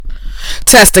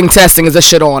Testing. Is this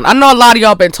shit on? I know a lot of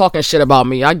y'all been talking shit about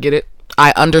me. I get it.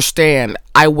 I understand.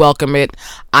 I welcome it.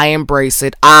 I embrace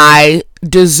it. I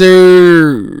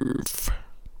deserve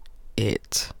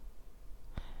it.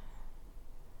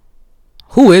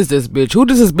 Who is this bitch? Who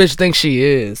does this bitch think she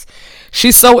is?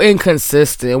 She's so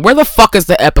inconsistent. Where the fuck is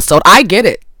the episode? I get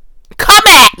it. Come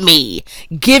at me.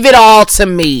 Give it all to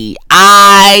me.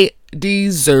 I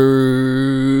deserve.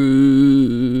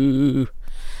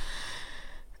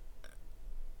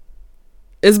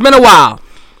 It's been a while.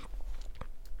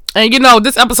 And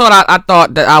this episode I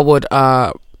thought that I would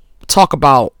talk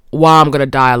about why I'm gonna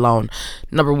die alone.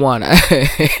 Number one,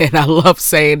 and I love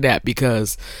saying that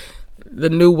because the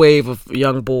new wave of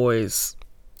young boys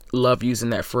love using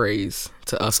that phrase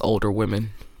to us older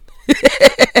women.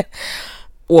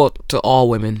 Well, to all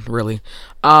women, really.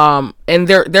 And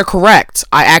they're correct.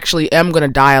 I actually am gonna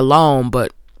die alone,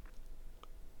 but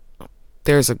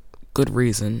there's a good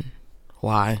reason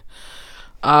why.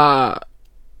 I've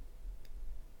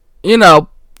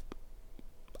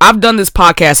done this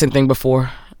podcasting thing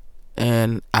before,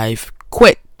 and I've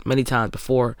quit many times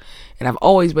before, and I've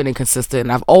always been inconsistent,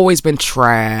 and I've always been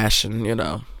trash, and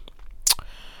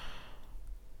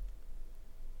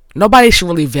nobody should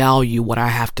really value what I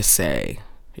have to say.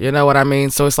 You know what I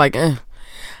mean? So it's like,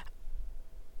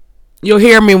 you'll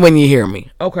hear me when you hear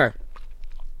me. Okay.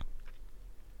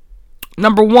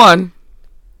 Number one,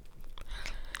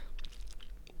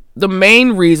 the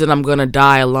main reason I'm gonna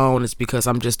die alone is because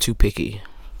I'm just too picky.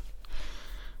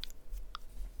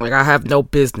 Like, I have no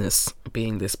business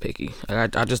being this picky. I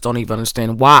just don't even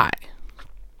understand why.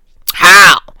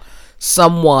 How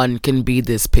someone can be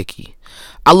this picky.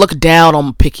 I look down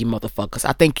on picky motherfuckers.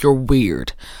 I think you're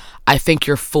weird. I think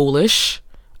you're foolish.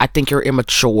 I think you're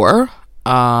immature.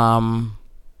 And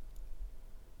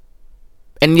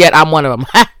yet I'm one of them.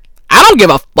 I don't give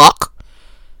a fuck.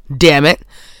 Damn it.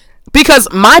 Because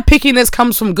my pickiness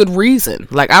comes from good reason.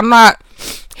 Like, I'm not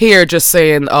here just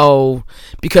saying, oh,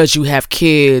 because you have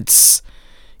kids,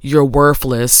 you're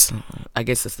worthless. I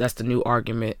guess that's the new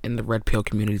argument in the red pill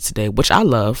community today, which I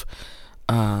love.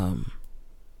 I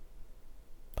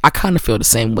kind of feel the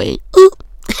same way. Ooh.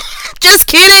 Just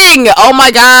kidding. Oh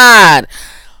my God.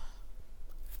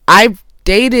 I've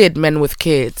dated men with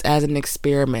kids as an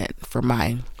experiment for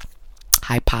my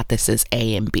hypothesis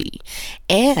A and B,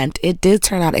 and it did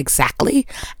turn out exactly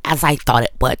as I thought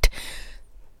it would.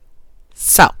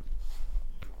 So,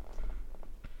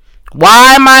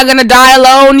 why am I gonna die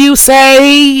alone, you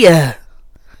say?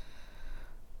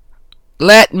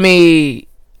 Let me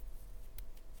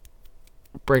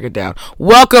break it down.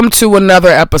 Welcome to another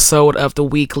episode of The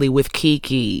Weekly with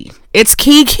Kiki. It's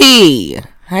Kiki.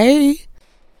 Hey.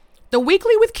 The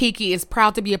Weekly with Kiki is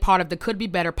proud to be a part of the Could Be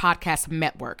Better podcast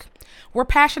network. We're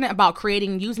passionate about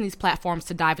creating and using these platforms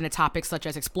to dive into topics such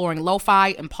as exploring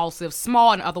lo-fi, impulsive,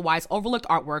 small, and otherwise overlooked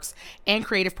artworks and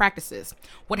creative practices,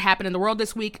 what happened in the world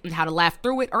this week and how to laugh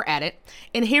through it or at it,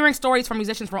 and hearing stories from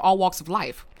musicians from all walks of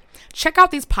life. Check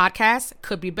out these podcasts,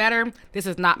 Could Be Better, This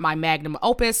Is Not My Magnum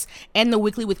Opus, and The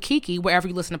Weekly with Kiki wherever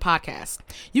you listen to podcasts.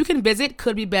 You can visit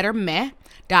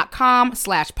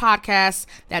couldbebettermeh.com/podcasts.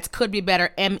 That's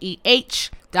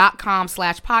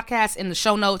couldbebettermeh.com/podcasts in the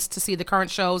show notes to see the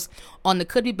current shows on the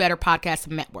Could Be Better podcast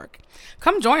network.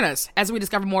 Come join us as we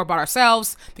discover more about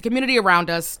ourselves, the community around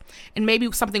us, and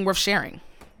maybe something worth sharing.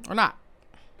 Or not.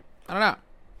 I don't know.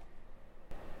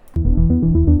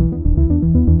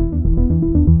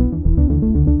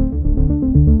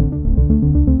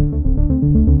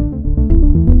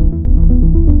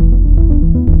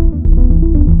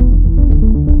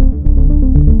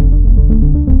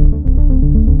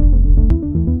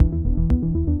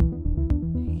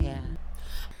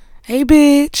 Hey,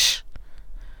 bitch.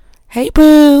 Hey,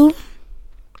 boo.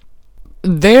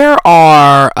 There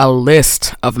are a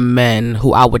list of men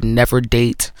who I would never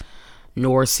date,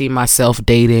 nor see myself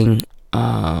dating.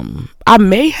 I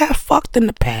may have fucked in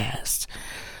the past,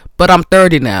 but I'm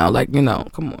 30 now. Like, come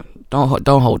on.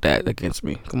 Don't hold that against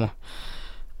me. Come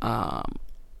on.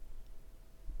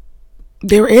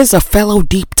 There is a fellow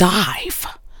deep dive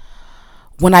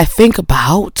when I think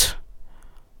about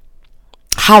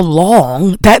how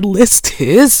long that list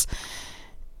is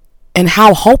and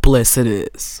how hopeless it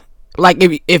is. Like,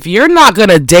 if you're not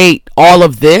gonna date all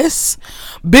of this,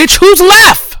 bitch, who's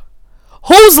left?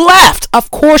 Who's left?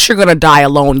 Of course you're gonna die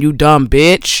alone, you dumb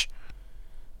bitch.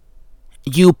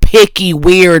 You picky,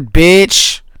 weird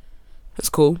bitch. That's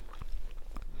cool.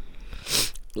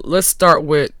 Let's start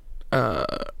with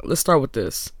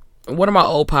this. One of my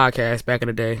old podcasts back in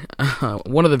the day,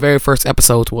 one of the very first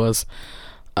episodes was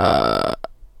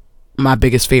my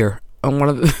biggest fear. one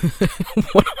of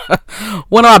the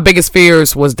one of my biggest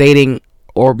fears was dating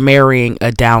or marrying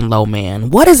a down low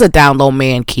man. What is a down low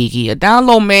man, Kiki? A down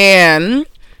low man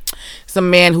is a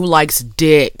man who likes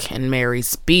dick and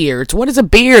marries beards. What is a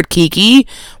beard, Kiki?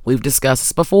 We've discussed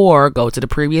this before. Go to the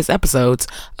previous episodes.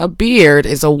 A beard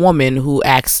is a woman who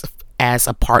acts as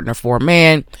a partner for a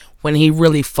man when he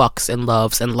really fucks and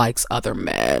loves and likes other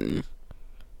men.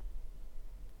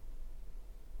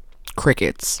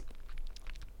 Crickets.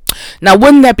 Now,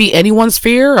 wouldn't that be anyone's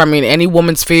fear? I mean, any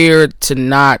woman's fear to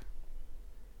not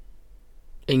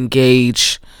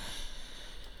engage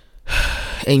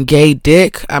in gay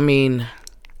dick. I mean,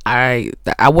 I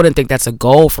wouldn't think that's a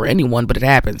goal for anyone, but it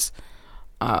happens.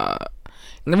 And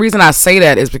the reason I say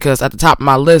that is because at the top of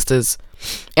my list is,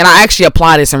 and I actually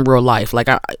apply this in real life. Like,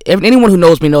 if anyone who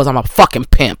knows me knows I'm a fucking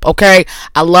pimp, okay?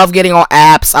 I love getting on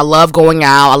apps. I love going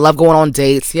out. I love going on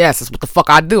dates. Yes, that's what the fuck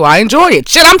I do. I enjoy it.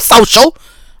 Shit, I'm social.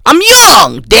 I'm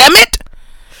young, damn it.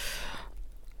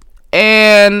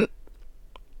 And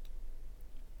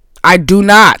I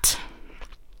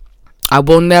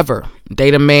will never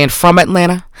date a man from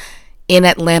Atlanta, in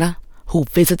Atlanta, who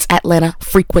visits Atlanta,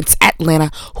 frequents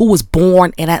Atlanta, who was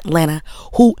born in Atlanta,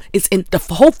 who is in the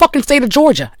whole fucking state of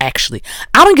Georgia, actually.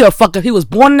 I don't give a fuck if he was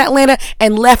born in Atlanta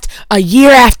and left a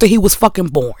year after he was fucking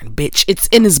born, bitch. It's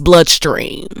in his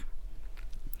bloodstream.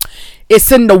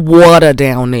 It's in the water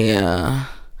down there.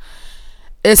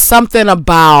 It's something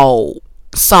about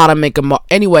Sodom and Gomorrah.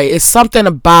 Anyway, it's something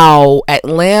about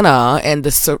Atlanta and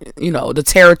the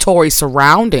territory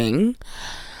surrounding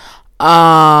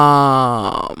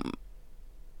that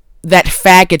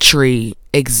faggotry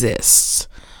exists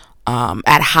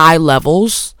at high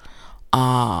levels,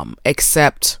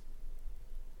 except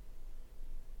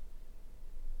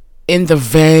in the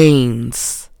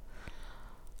veins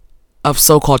of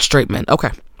so-called straight men. Okay.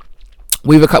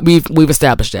 We've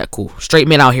established that. Cool. Straight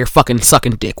men out here fucking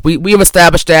sucking dick. We've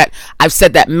established that. I've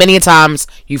said that many times.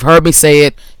 You've heard me say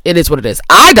it. It is what it is.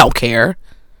 I don't care.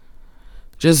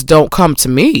 Just don't come to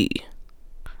me.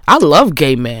 I love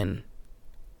gay men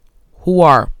who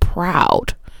are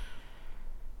proud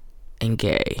and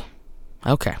gay.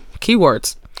 Okay.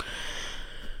 Keywords.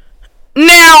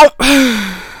 Now,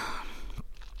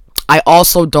 I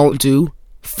also don't do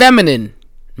feminine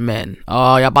men.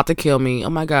 Oh, y'all about to kill me. Oh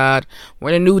my god. We're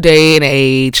in a new day and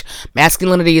age.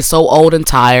 Masculinity is so old and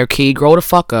tired. Key, grow the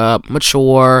fuck up.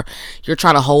 Mature. You're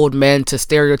trying to hold men to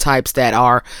stereotypes that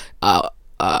are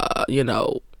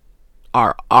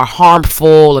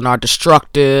harmful and are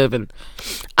destructive, and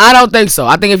I don't think so.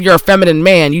 I think if you're a feminine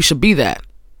man, you should be that.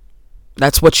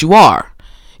 That's what you are.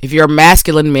 If you're a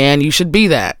masculine man, you should be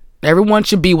that. Everyone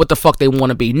should be what the fuck they want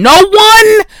to be. No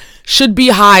one should be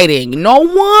hiding. No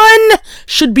one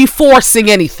should be forcing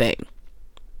anything.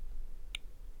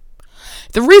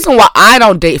 The reason why I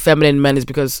don't date feminine men is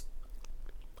because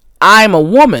I'm a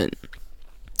woman.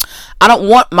 I don't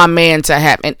want my man to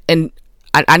have, and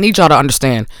I need y'all to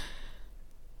understand,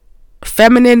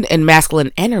 feminine and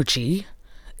masculine energy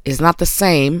is not the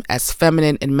same as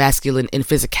feminine and masculine in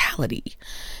physicality,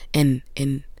 in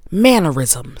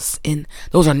mannerisms, and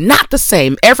those are not the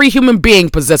same. Every human being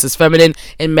possesses feminine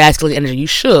and masculine energy. You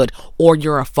should, or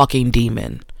you're a fucking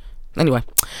demon. Anyway,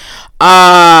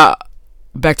 back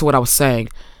to what I was saying.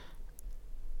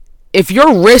 If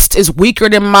your wrist is weaker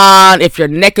than mine, if your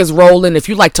neck is rolling, if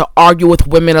you like to argue with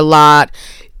women a lot,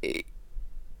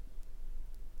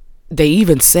 they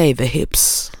even say the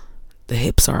hips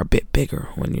are a bit bigger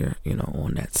when you're,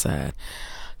 on that side.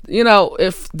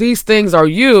 If these things are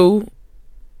you,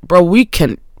 bro, we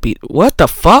can be, what the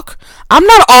fuck? I'm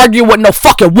not arguing with no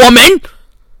fucking woman.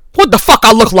 What the fuck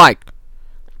I look like?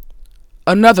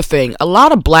 Another thing, a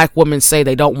lot of black women say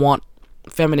they don't want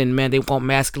feminine men, they want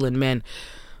masculine men.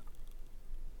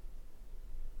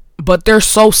 But they're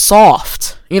so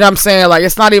soft. You know what I'm saying? Like,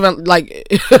 it's not even like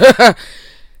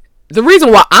the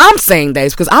reason why I'm saying that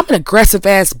is because I'm an aggressive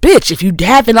ass bitch. If you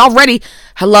haven't already,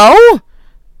 hello?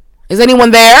 Is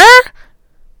anyone there?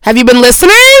 Have you been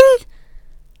listening?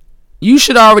 You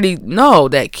should already know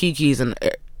that Kiki's an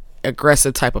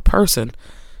aggressive type of person.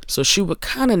 So she would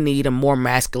kind of need a more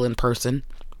masculine person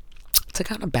to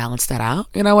kind of balance that out.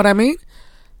 You know what I mean?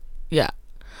 Yeah.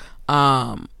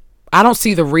 I don't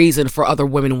see the reason for other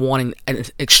women wanting an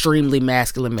extremely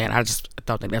masculine man. I just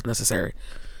don't think that's necessary.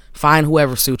 Find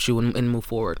whoever suits you and move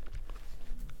forward.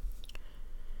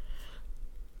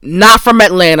 Not from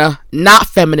Atlanta. Not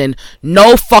feminine.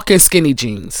 No fucking skinny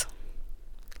jeans.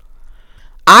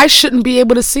 I shouldn't be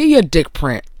able to see your dick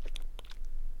print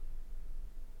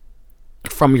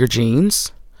from your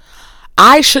jeans.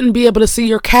 I shouldn't be able to see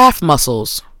your calf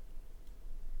muscles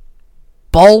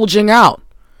bulging out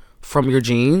from your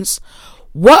jeans.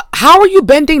 How are you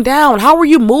bending down? How are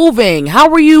you moving?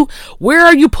 Where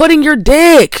are you putting your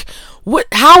dick?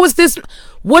 How is this?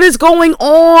 What is going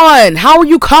on? How are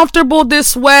you comfortable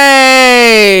this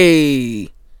way?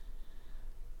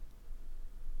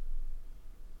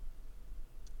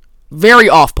 Very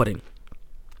off-putting.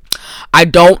 I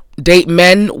don't date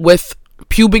men with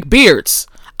pubic beards.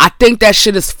 I think that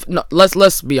shit is... No,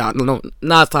 let's be honest. No,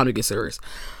 now it's time to get serious.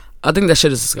 I think that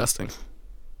shit is disgusting.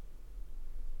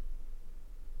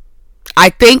 I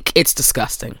think it's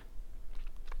disgusting.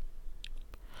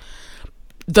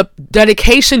 The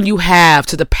dedication you have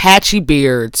to the patchy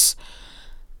beards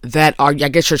that are, I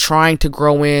guess you're trying to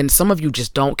grow in. Some of you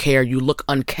just don't care. You look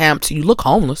unkempt. You look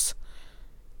homeless.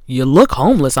 You look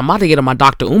homeless. I'm about to get on my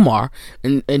Dr. Umar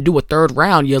and do a third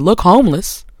round. You look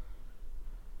homeless.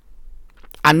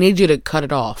 I need you to cut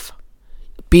it off.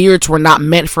 Beards were not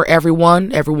meant for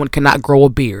everyone. Everyone cannot grow a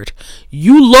beard.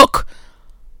 You look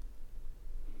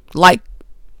like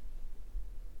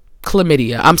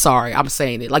chlamydia. I'm sorry. I'm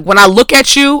saying it. Like, when I look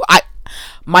at you,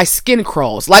 my skin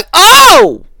crawls. Like,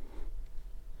 oh!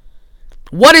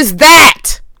 What is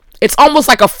that? It's almost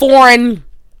like a foreign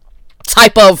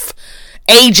type of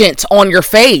agent on your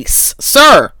face.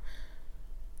 Sir,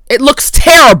 it looks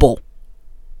terrible.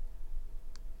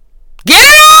 Get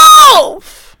it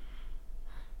off!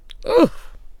 Oh,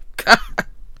 God.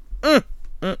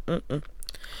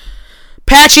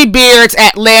 Patchy beards,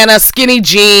 Atlanta, skinny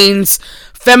jeans,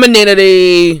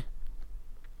 femininity.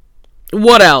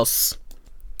 What else?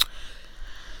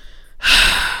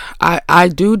 I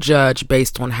do judge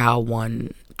based on how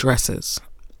one dresses.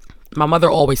 My mother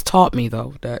always taught me,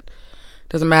 though, that it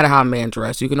doesn't matter how a man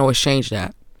dresses. You can always change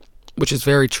that, which is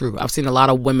very true. I've seen a lot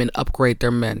of women upgrade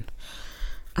their men.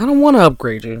 I don't want to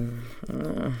upgrade you.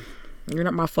 You're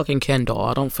not my fucking Ken doll.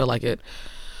 I don't feel like it.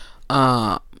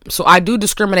 So I do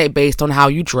discriminate based on how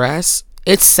you dress.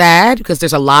 It's sad because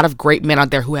there's a lot of great men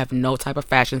out there who have no type of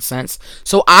fashion sense.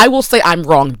 So I will say I'm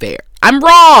wrong there. I'm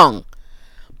wrong.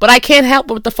 But I can't help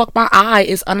what the fuck my eye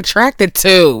is unattracted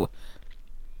to.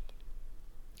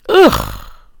 Ugh.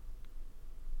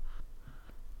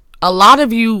 A lot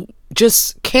of you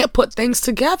just can't put things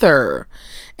together.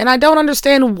 And I don't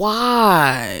understand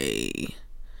why.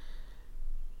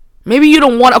 Maybe you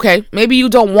don't want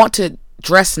to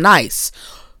dress nice.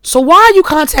 So why are you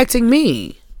contacting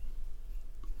me?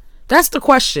 That's the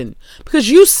question. Because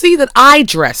you see that I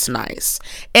dress nice.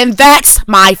 And that's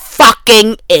my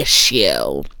fucking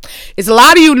issue. Is a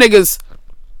lot of you niggas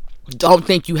don't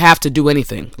think you have to do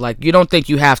anything. Like, you don't think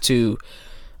you have to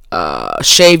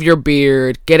shave your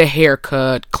beard, get a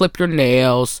haircut, clip your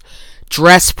nails,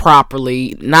 dress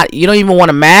properly. You don't even want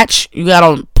to match. You got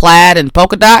on plaid and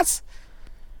polka dots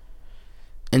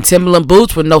and Timberland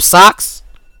boots with no socks.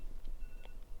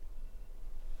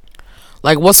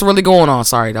 Like, what's really going on?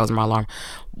 Sorry, that was my alarm.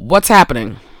 What's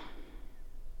happening?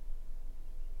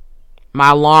 My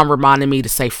alarm reminded me to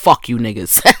say, fuck you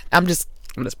niggas. I'm just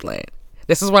playing.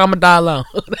 This is why I'm gonna die alone.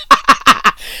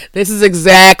 This is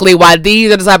exactly why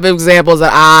these are the type of examples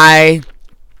that I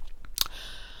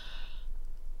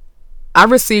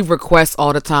receive requests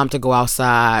all the time to go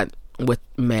outside with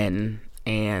men,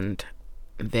 and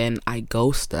then I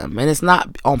ghost them. And it's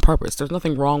not on purpose. There's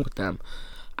nothing wrong with them.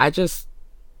 I just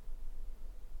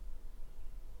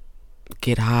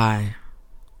get high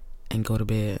and go to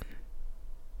bed.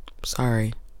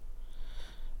 Sorry.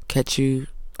 Catch you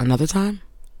another time.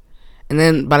 And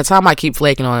then by the time I keep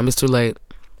flaking on them, it's too late.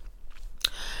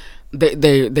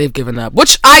 They've given up.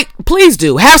 Which please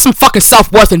do. Have some fucking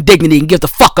self-worth and dignity and give the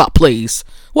fuck up, please.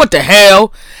 What the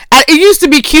hell? It used to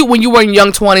be cute when you were in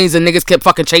young 20s and niggas kept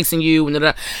fucking chasing you.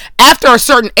 And after a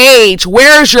certain age,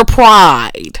 where's your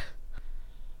pride?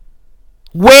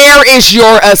 Where is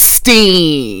your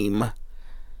esteem?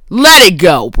 Let it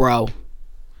go, bro.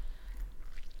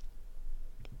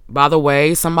 By the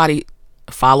way, somebody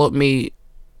followed me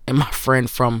and my friend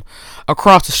from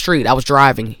across the street. I was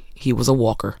driving. He was a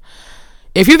walker.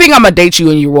 If you think I'm gonna date you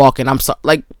and you're walking, I'm sorry.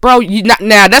 Like, bro,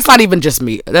 that's not even just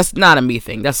me. That's not a me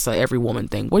thing. That's a every woman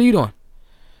thing. What are you doing?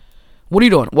 What are you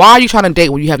doing? Why are you trying to date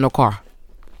when you have no car?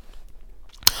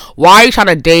 Why are you trying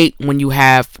to date when you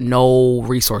have no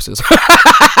resources?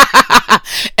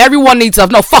 Everyone needs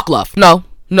love. No, fuck love. No.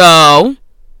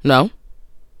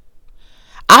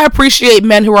 I appreciate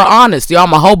men who are honest. Yo,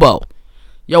 I'm a hobo.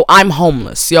 Yo, I'm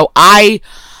homeless. Yo, I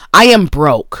am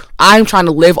broke. I'm trying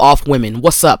to live off women.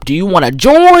 What's up? Do you want to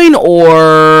join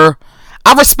or...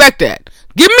 I respect that.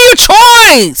 Give me a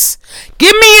choice.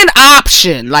 Give me an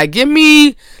option. Like, give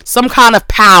me some kind of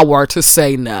power to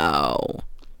say no.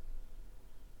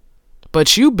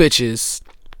 But you bitches,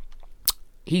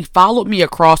 He followed me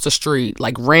across the street,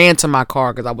 like ran to my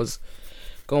car because I was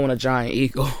going a Giant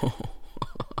Eagle.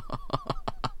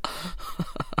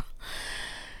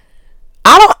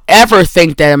 I don't ever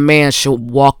think that a man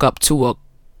should walk up to a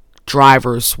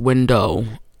driver's window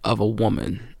of a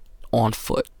woman on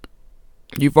foot.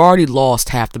 You've already lost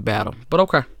half the battle, but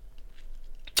okay.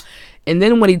 And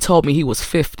then when he told me he was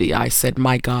 50, I said,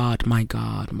 my God, my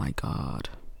God, my God.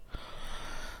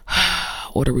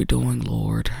 What are we doing,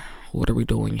 Lord? What are we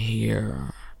doing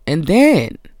here? And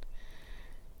then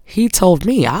he told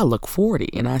me I look 40.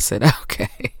 And I said,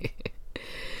 okay.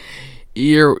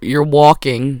 You're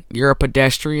walking. You're a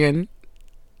pedestrian.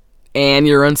 And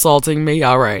you're insulting me?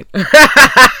 All right.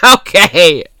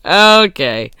 Okay.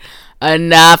 Okay.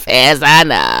 Enough is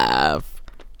enough.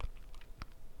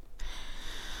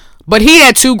 But he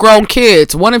had 2 grown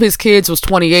kids. One of his kids was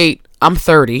 28. I'm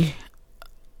 30. ...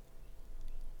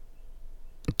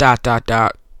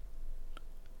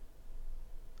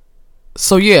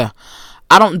 So yeah,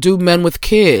 I don't do men with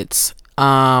kids.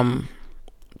 To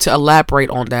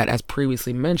elaborate on that, as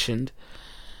previously mentioned,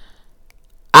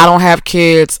 I don't have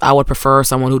kids. I would prefer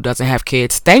someone who doesn't have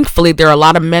kids. Thankfully, there are a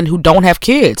lot of men who don't have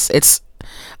kids. It's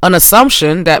an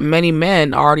assumption that many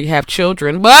men already have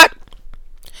children, but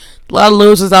a lot of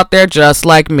losers out there just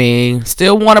like me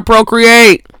still want to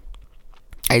procreate.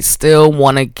 I still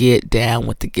want to get down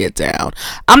with the get down.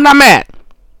 I'm not mad.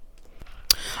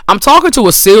 I'm talking to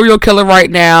a serial killer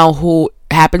right now who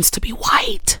happens to be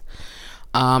white.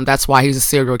 That's why he's a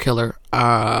serial killer.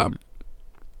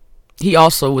 He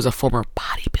also was a former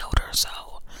bodybuilder, so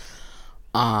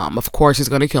of course he's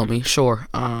gonna kill me. Sure.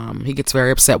 He gets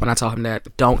very upset when I tell him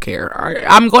that. Don't care.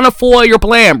 I'm gonna foil your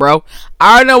plan, bro.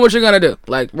 I know what you're gonna do.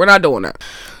 Like, we're not doing that.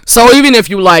 So even if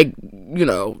you want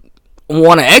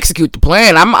to execute the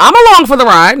plan, I'm along for the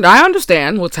ride. I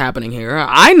understand what's happening here.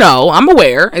 I know. I'm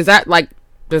aware.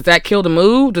 Does that kill the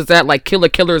mood? Does that kill a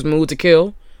killer's mood to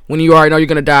kill when you already know you're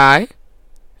gonna die?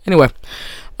 Anyway,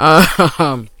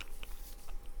 the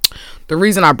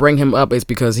reason I bring him up is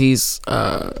because he's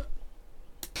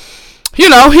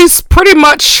he's pretty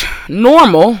much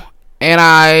normal, and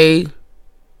I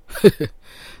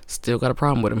still got a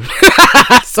problem with him.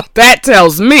 So that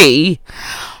tells me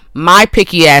my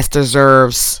picky ass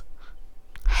deserves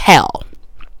hell.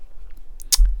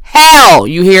 Hell,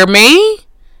 you hear me?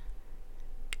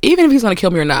 Even if he's gonna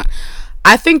kill me or not.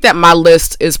 I think that my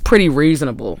list is pretty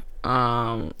reasonable.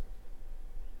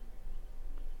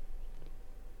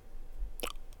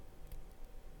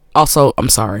 Also, I'm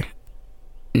sorry.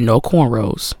 No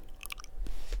cornrows.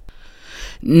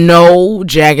 No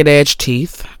jagged edge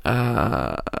teeth.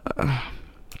 Height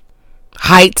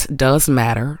does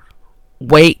matter.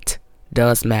 Weight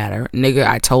does matter. Nigga,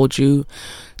 I told you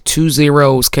 2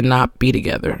 zeros cannot be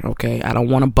together. Okay? I don't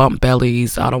want to bump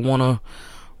bellies. I don't want to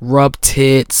rub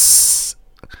tits.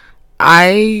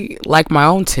 I like my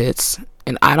own tits,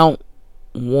 and I don't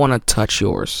want to touch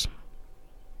yours.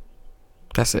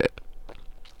 That's it.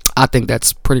 I think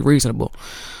that's pretty reasonable.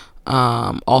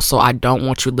 Also, I don't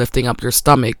want you lifting up your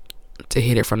stomach to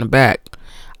hit it from the back.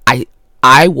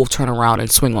 I will turn around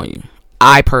and swing on you.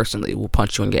 I personally will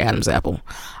punch you in your Adam's apple.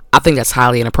 I think that's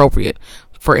highly inappropriate.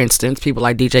 For instance, people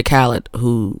like DJ Khaled,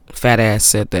 who fat ass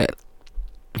said that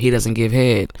he doesn't give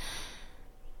head.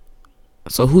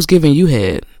 So who's giving you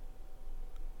head?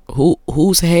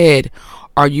 Whose head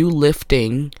are you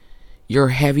lifting your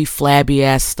heavy flabby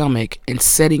ass stomach and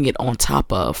setting it on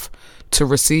top of to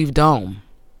receive dome?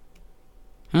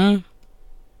 The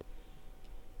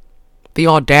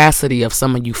audacity of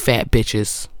some of you fat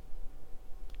bitches.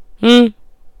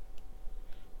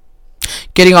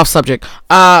 Getting off subject.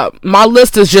 My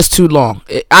list is just too long.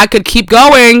 I could keep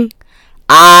going.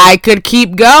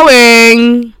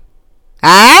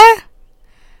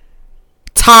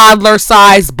 Toddler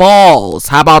sized balls.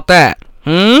 How about that?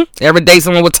 Ever date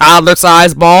someone with toddler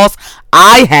sized balls?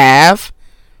 I have.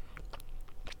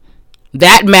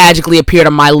 That magically appeared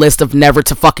on my list of never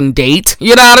to fucking date.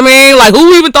 You know what I mean? Like,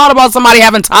 who even thought about somebody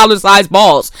having toddler sized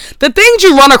balls? The things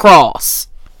you run across.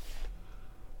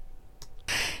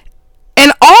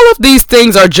 And all of these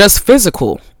things are just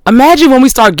physical. Imagine when we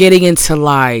start getting into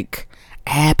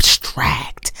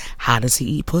abstract. How does he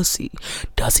eat pussy?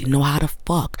 Does he know how to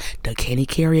fuck? Can he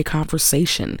carry a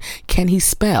conversation? Can he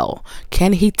spell?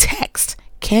 Can he text?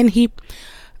 Can he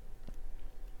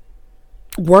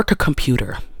work a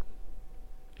computer?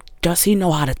 Does he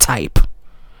know how to type?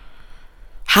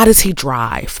 How does he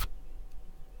drive?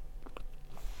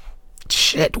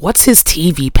 Shit, what's his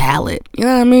TV palette? You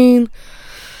know what I mean?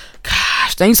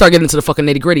 Gosh, then you start getting into the fucking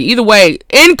nitty gritty. Either way,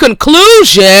 in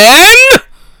conclusion,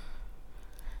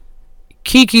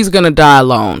 Kiki's gonna die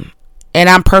alone. And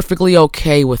I'm perfectly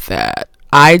okay with that.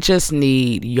 I just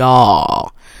need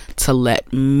y'all to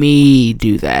let me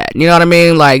do that. You know what I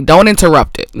mean? Like, don't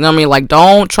interrupt it. You know what I mean? Like,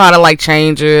 don't try to, like,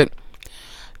 change it.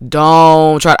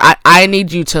 Don't try. I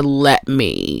need you to let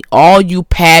me. All you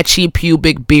patchy,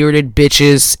 pubic, bearded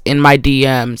bitches in my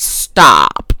DMs,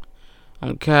 stop.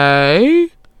 Okay?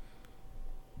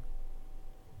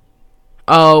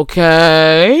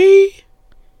 Okay?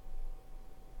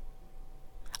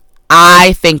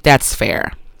 I think that's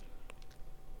fair.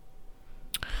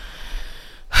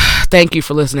 Thank you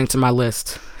for listening to my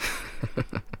list.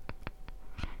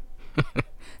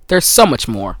 There's so much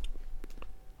more.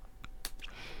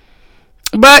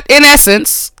 But in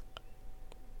essence,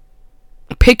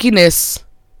 pickiness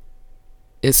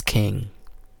is king.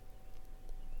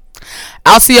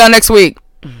 I'll see y'all next week.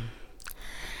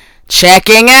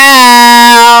 Checking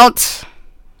out.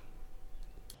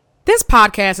 This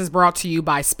podcast is brought to you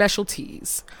by Special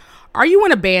Tees. Are you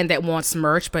in a band that wants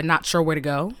merch but not sure where to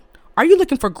go? Are you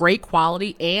looking for great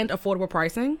quality and affordable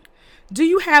pricing? Do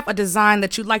you have a design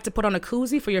that you'd like to put on a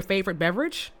koozie for your favorite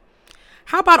beverage?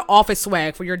 How about office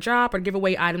swag for your job or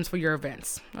giveaway items for your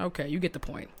events? Okay, you get the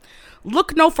point.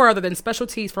 Look no further than Special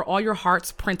Tees for all your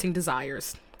heart's printing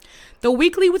desires. The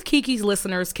Weekly with Kiki's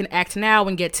listeners can act now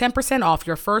and get 10% off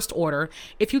your first order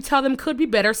if you tell them Could Be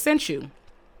Better sent you.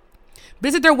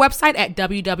 Visit their website at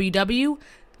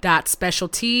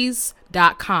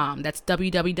www.specialtees.com. That's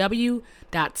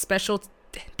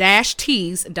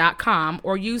www.special-tees.com,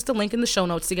 or use the link in the show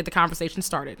notes to get the conversation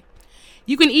started.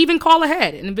 You can even call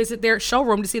ahead and visit their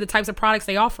showroom to see the types of products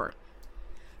they offer.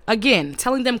 Again,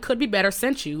 telling them Could Be Better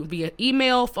sent you via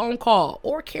email, phone call,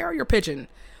 or carrier pigeon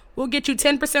will get you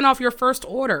 10% off your first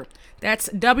order. That's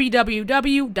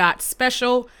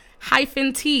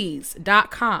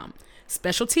www.special-tees.com.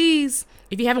 Special Tees.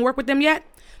 If you haven't worked with them yet,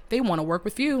 they want to work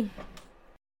with you.